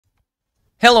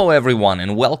Hello everyone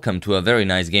and welcome to a very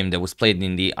nice game that was played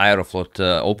in the Aeroflot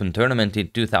Open Tournament in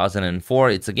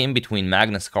 2004. It's a game between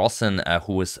Magnus Carlsen,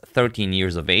 who was 13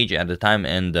 years of age at the time,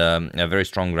 and a very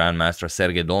strong grandmaster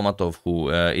Sergey Dolmatov, who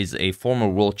is a former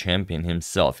world champion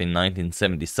himself in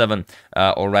 1977,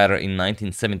 or rather in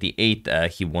 1978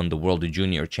 he won the World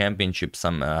Junior Championship,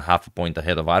 some half a point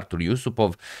ahead of Artur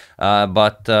Yusupov.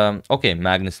 Okay,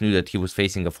 Magnus knew that he was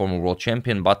facing a former world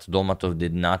champion, but Dolmatov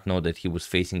did not know that he was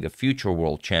facing a future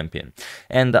world champion.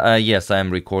 And yes, I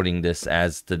am recording this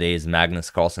as today is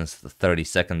Magnus Carlsen's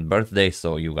 32nd birthday,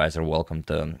 so you guys are welcome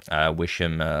to wish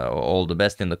him all the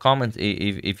best in the comments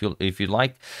if you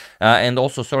like. And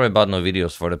also sorry about no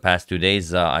videos for the past 2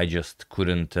 days. I just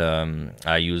couldn't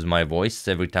use my voice.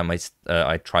 Every time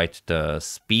I tried to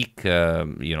speak,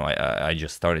 I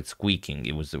just started squeaking.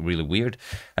 It was really weird,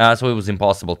 so it was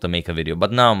impossible to make a video.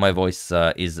 But now my voice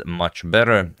is much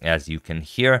better, as you can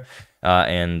hear.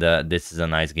 And this is a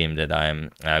nice game that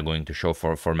I'm going to show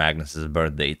for Magnus's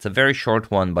birthday. It's a very short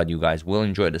one, but you guys will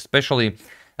enjoy it, especially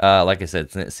like I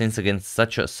said, since against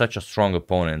such a strong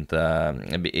opponent.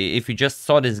 If you just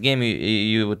saw this game,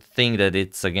 you would think that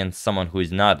it's against someone who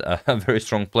is not a very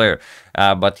strong player,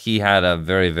 but he had a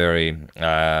very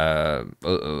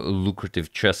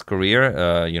lucrative chess career,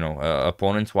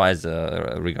 opponents-wise,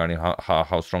 regarding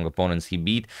how strong opponents he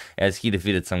beat, as he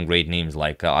defeated some great names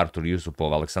like Artur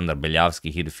Yusupov, Alexander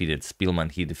Belyavsky, he defeated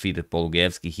Spielman, he defeated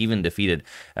Polugievsky, he even defeated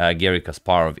Garry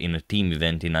Kasparov in a team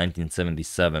event in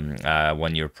 1977,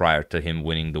 1 year prior to him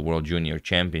winning the World Junior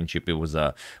Championship. It was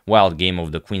a wild game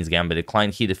of the Queen's Gambit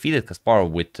decline. He defeated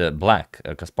Kasparov with black.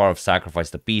 Kasparov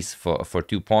sacrificed a piece for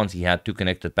 2 pawns. He had 2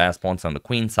 connected pass pawns on the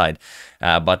queen side,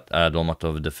 but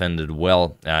Dolmatov defended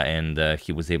well, and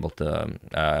he was able to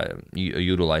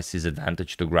utilize his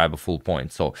advantage to grab a full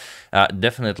point. So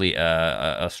definitely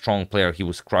a strong player. He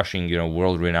was crushing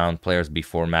world-renowned players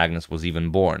before Magnus was even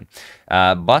born.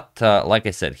 But like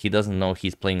I said, he doesn't know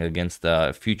he's playing against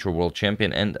a future world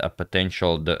champion and a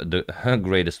potential the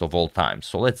greatest of all time.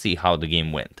 So let's see how the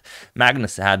game went.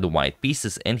 Magnus had the white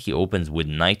pieces and he opens with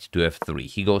knight to f3.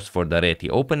 He goes for the Rhe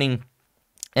opening,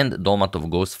 and Dolmatov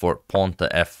goes for pawn to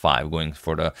f5, going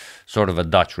for the sort of a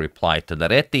Dutch reply to the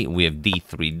Rhe. We have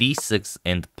d3 d6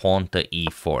 and pawn to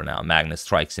e4. Now Magnus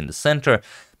strikes in the center,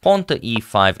 pawn to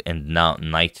e5, and now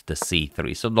knight to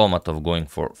c3. So Dolmatov going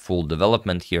for full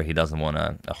development here. He doesn't want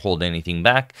to hold anything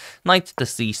back. Knight to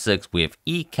c6. We have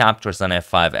e captures on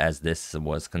f5, as this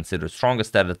was considered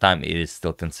strongest at the time. It is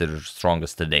still considered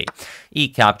strongest today. E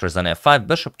captures on f5,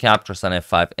 bishop captures on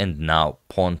f5, and now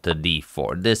pawn to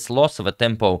d4. This loss of a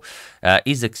tempo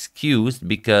is excused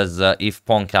because if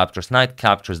pawn captures knight,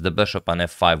 captures the bishop on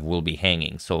f5 will be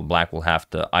hanging. So black will have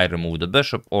to either move the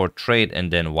bishop or trade,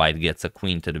 and then white gets a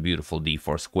queen to the beautiful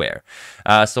d4 square.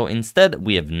 So instead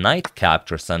we have knight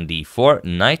captures on d4,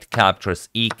 knight captures,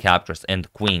 e captures,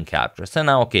 and queen captures. And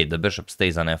now okay, the bishop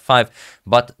stays on f5,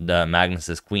 but the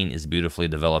Magnus's queen is beautifully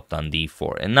developed on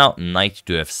d4. And now knight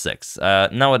to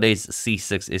f6. Nowadays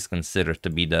c6 is considered to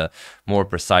be the more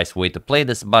precise way to play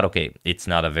this, but okay, it's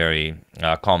not a very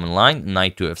common line.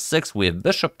 Knight to f6, we have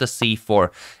bishop to c4,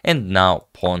 and now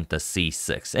pawn to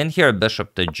c6, and here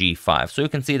bishop to g5. So you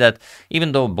can see that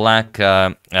even though black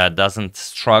doesn't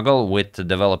struggle with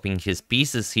developing his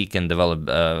pieces, he can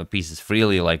develop pieces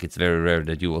freely. Like, it's very rare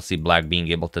that you will see black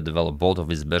being able to develop both of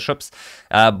his bishops,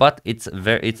 but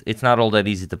it's not all that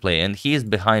easy to play, and he is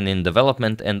behind in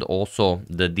development, and also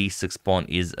the d6 pawn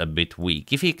is a bit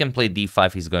weak. If he can play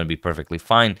d5, he's going to be perfectly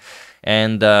fine.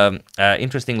 And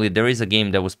interestingly, there is a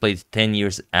game that was played 10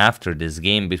 years after this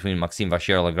game between Maxime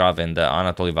Vachier-Lagrave and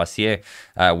Anatoly Vassier,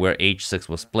 where h6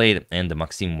 was played, and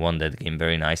Maxime won that game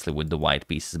very nicely with the white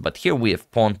pieces. But here we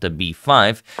have pawn to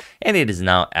b5, and it is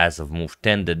now, as of move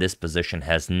 10, that this position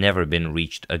has never been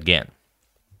reached again.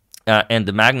 And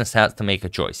the Magnus has to make a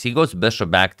choice. He goes bishop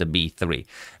back to b3.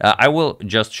 I will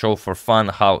just show for fun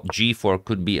how g4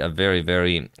 could be a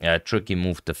very tricky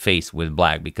move to face with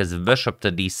black, because if bishop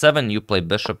to d7, you play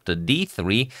bishop to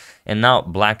d3, and now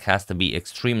black has to be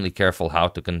extremely careful how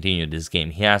to continue this game.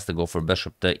 He has to go for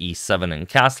bishop to e7 and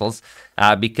castles,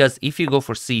 because if you go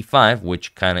for c5,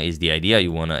 which kind of is the idea,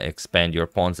 you want to expand your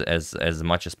pawns as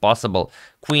much as possible,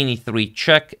 queen e3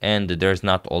 check, and there's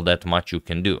not all that much you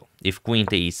can do. If queen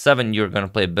to e7, you're going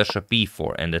to play bishop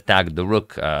e4 and attack the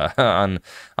rook on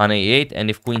a8, and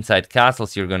if queenside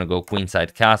castles, you're going to go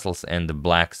queenside castles, and the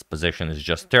black's position is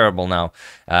just terrible now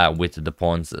with the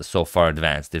pawns so far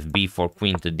advanced. If b4,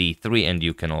 queen to d3, and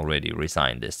you can already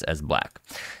resign this as black.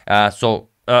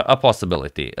 A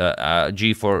possibility.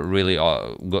 G4 really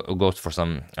goes for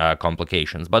some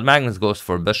complications, but Magnus goes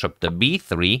for bishop to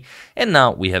b3, and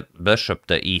now we have bishop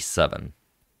to e7.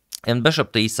 And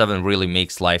bishop to e7 really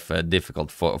makes life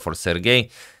difficult for Sergey.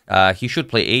 He should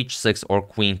play h6 or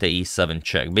queen to e7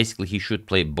 check. Basically, he should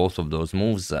play both of those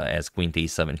moves as queen to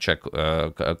e7 check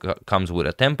comes with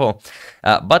a tempo.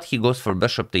 But he goes for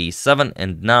bishop to e7,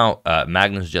 and now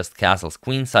Magnus just castles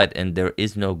queenside, and there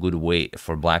is no good way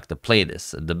for black to play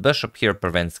this. The bishop here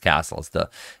prevents castles. The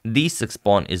d6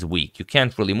 pawn is weak. You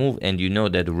can't really move, and you know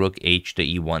that rook h to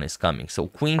e1 is coming. So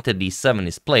queen to d7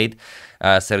 is played.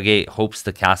 Sergey hopes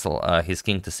to castle his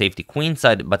king to safety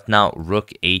queenside, but now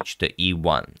rook h to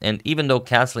e1. And even though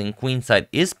castling queenside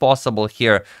is possible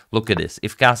here, look at this.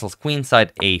 If castles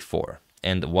queenside, a4.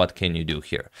 And what can you do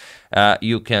here?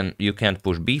 You can't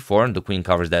push b4, the queen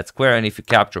covers that square, and if you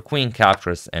capture, queen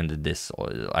captures, and this,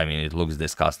 I mean, it looks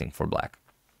disgusting for black.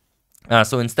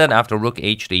 So instead, after rook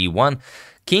h to e1,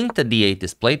 king to d8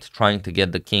 is played, trying to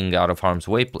get the king out of harm's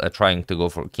way, trying to go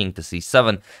for king to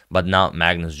c7, but now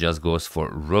Magnus just goes for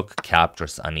rook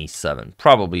captures on e7.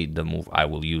 Probably the move I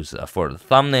will use for the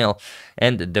thumbnail,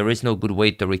 and there is no good way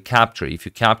to recapture. If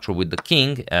you capture with the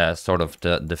king, sort of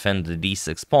to defend the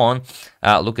d6 pawn,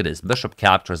 look at this, bishop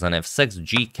captures on f6,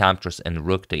 g captures, and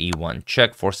rook to e1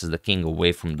 check, forces the king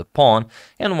away from the pawn,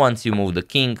 and once you move the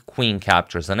king, queen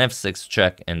captures on f6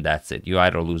 check, and that's it. You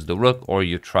either lose the rook, or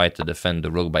you try to defend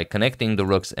the rook by connecting the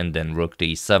rooks, and then rook to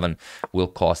e7 will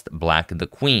cost black the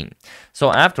queen.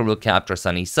 So after rook captures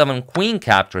on e7, queen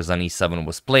captures on e7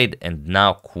 was played, and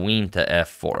now queen to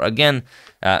f4. Again,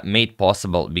 made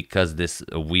possible because this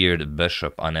weird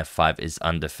bishop on f5 is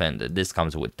undefended. This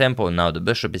comes with tempo, and now the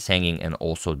bishop is hanging, and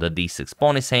also the d6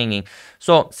 pawn is hanging.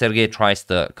 So Sergey tries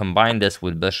to combine this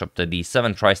with bishop to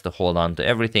d7, tries to hold on to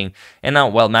everything, and now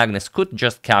while Magnus could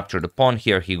just capture the pawn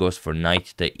here, he goes for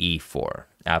knight to e4.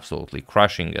 Absolutely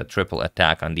crushing a triple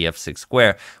attack on the f6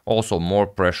 square. Also more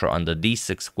pressure on the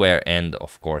d6 square, and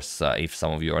of course if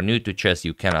some of you are new to chess,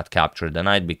 you cannot capture the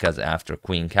knight because after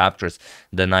queen captures,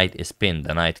 the knight is pinned,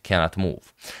 the knight cannot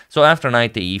move. So after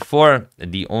knight to e4,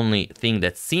 the only thing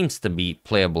that seems to be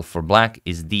playable for black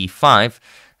is d5,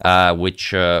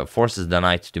 which forces the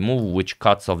knight to move, which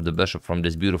cuts off the bishop from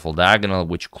this beautiful diagonal,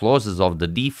 which closes off the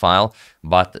d-file,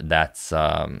 but that's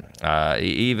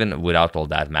even without all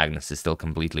that, Magnus is still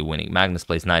completely winning. Magnus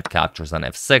plays knight captures on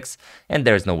f6, and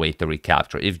there's no way to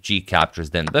recapture. If g captures,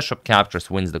 then bishop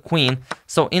captures, wins the queen.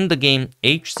 So in the game,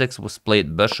 h6 was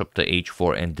played, bishop to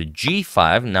h4, and to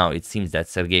g5. Now it seems that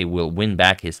Sergey will win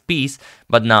back his piece,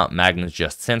 but now Magnus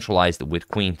just centralized with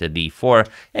queen to d4,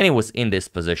 and he was in this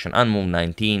position on move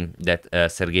 19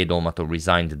 that Sergey Dolmatov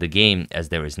resigned the game, as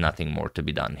there is nothing more to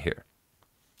be done here.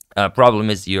 Problem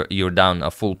is you're down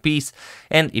a full piece,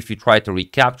 and if you try to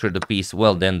recapture the piece,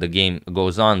 well, then the game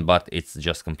goes on, but it's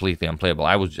just completely unplayable.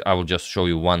 I will just show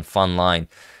you one fun line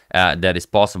that is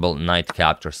possible. Knight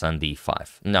captures on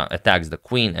d5. Now attacks the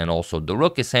queen, and also the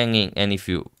rook is hanging, and if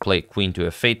you play queen to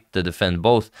f8 to defend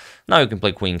both, now you can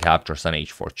play queen captures on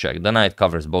h4 check. The knight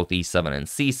covers both e7 and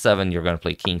c7. You're going to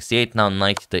play king c8, now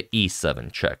knight to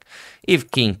e7 check.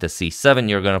 If king to c7,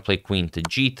 you're going to play queen to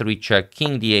g3 check,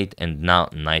 king d8, and now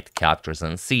knight captures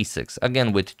on c6.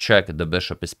 Again, with check, the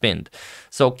bishop is pinned.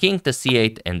 So king to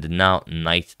c8, and now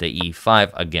knight to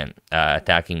e5, again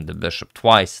attacking the bishop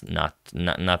twice,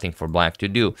 nothing for black to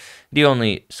do. The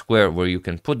only square where you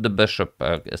can put the bishop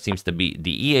seems to be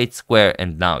the e8 square,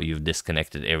 and now you've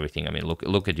disconnected everything. I mean,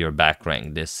 look at your back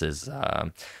rank. This is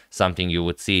something you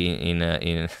would see in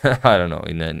I don't know,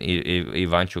 in an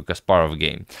Ivanchuk Kasparov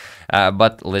game.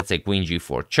 But let's say queen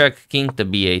g4 check, king to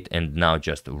b8, and now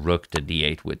just rook to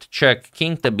d8 with check,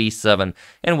 king to b7,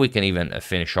 and we can even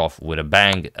finish off with a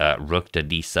bang. Rook to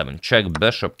d7 check,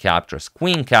 bishop captures,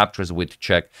 queen captures with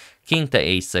check, king to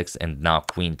a6, and now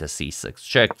queen to c6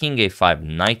 check, king a5,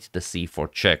 knight to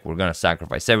c4 check. We're going to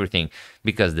sacrifice everything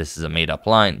because this is a made-up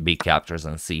line. B captures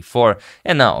on c4,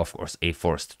 and now of course a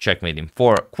forced checkmate in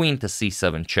 4, queen to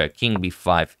c7 check, king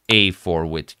b5, a4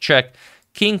 with check,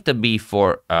 king to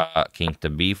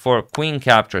b4, queen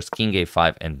captures, king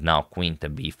a5, and now queen to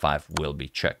b5 will be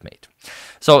checkmate.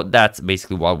 So that's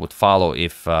basically what would follow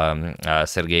if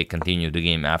Sergey continued the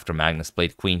game after Magnus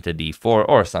played queen to d4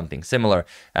 or something similar,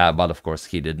 but of course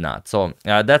he did not. So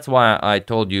that's why I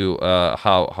told you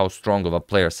how strong of a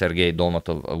player Sergey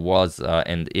Dolmatov was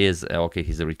and is. Okay,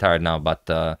 he's retired now, but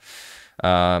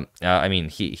I mean,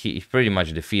 he pretty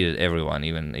much defeated everyone,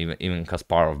 even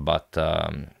Kasparov, but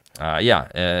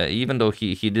even though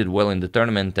he did well in the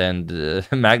tournament, and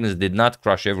Magnus did not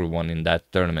crush everyone in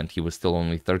that tournament, he was still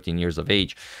only 13 years of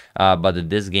age, but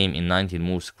this game in 19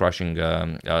 moves, crushing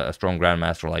a strong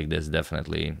grandmaster like this,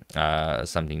 definitely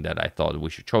something that I thought we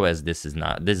should show, as this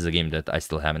is a game that I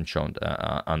still haven't shown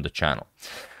on the channel.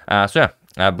 So yeah,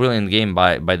 Brilliant game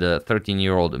by the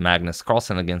 13-year-old Magnus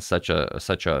Carlsen against such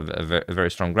a very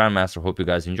strong grandmaster. Hope you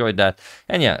guys enjoyed that.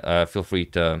 And yeah, feel free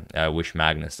to wish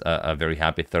Magnus a very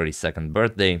happy 32nd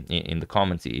birthday in the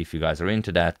comments if you guys are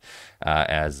into that,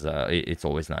 as it's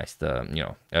always nice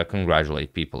to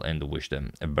congratulate people and wish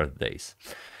them birthdays.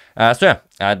 So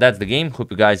yeah, that's the game.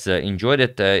 Hope you guys enjoyed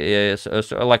it.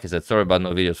 So like I said, sorry about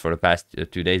no videos for the past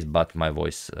 2 days, but my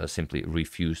voice simply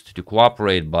refused to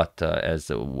cooperate. But as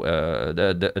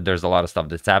there's a lot of stuff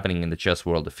that's happening in the chess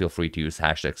world, feel free to use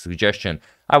 #suggestion.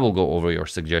 I will go over your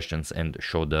suggestions and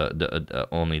show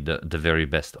only the very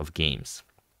best of games.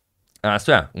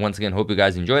 So yeah, once again, hope you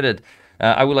guys enjoyed it.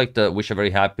 I would like to wish a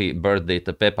very happy birthday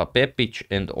to Pepa Pepic,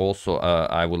 and also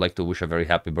I would like to wish a very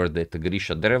happy birthday to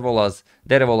Grisha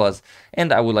Derevolas,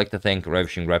 and I would like to thank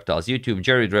Ravishing Reptiles YouTube,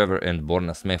 Jerry Drever, and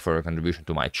Borna Smith for your contribution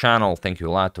to my channel. Thank you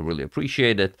a lot, I really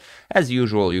appreciate it. As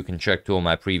usual, you can check 2 of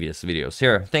my previous videos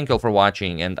here. Thank you all for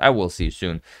watching, and I will see you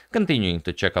soon, continuing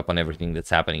to check up on everything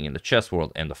that's happening in the chess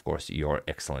world, and of course, your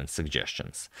excellent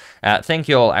suggestions. Thank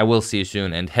you all, I will see you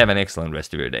soon, and have an excellent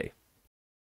rest of your day.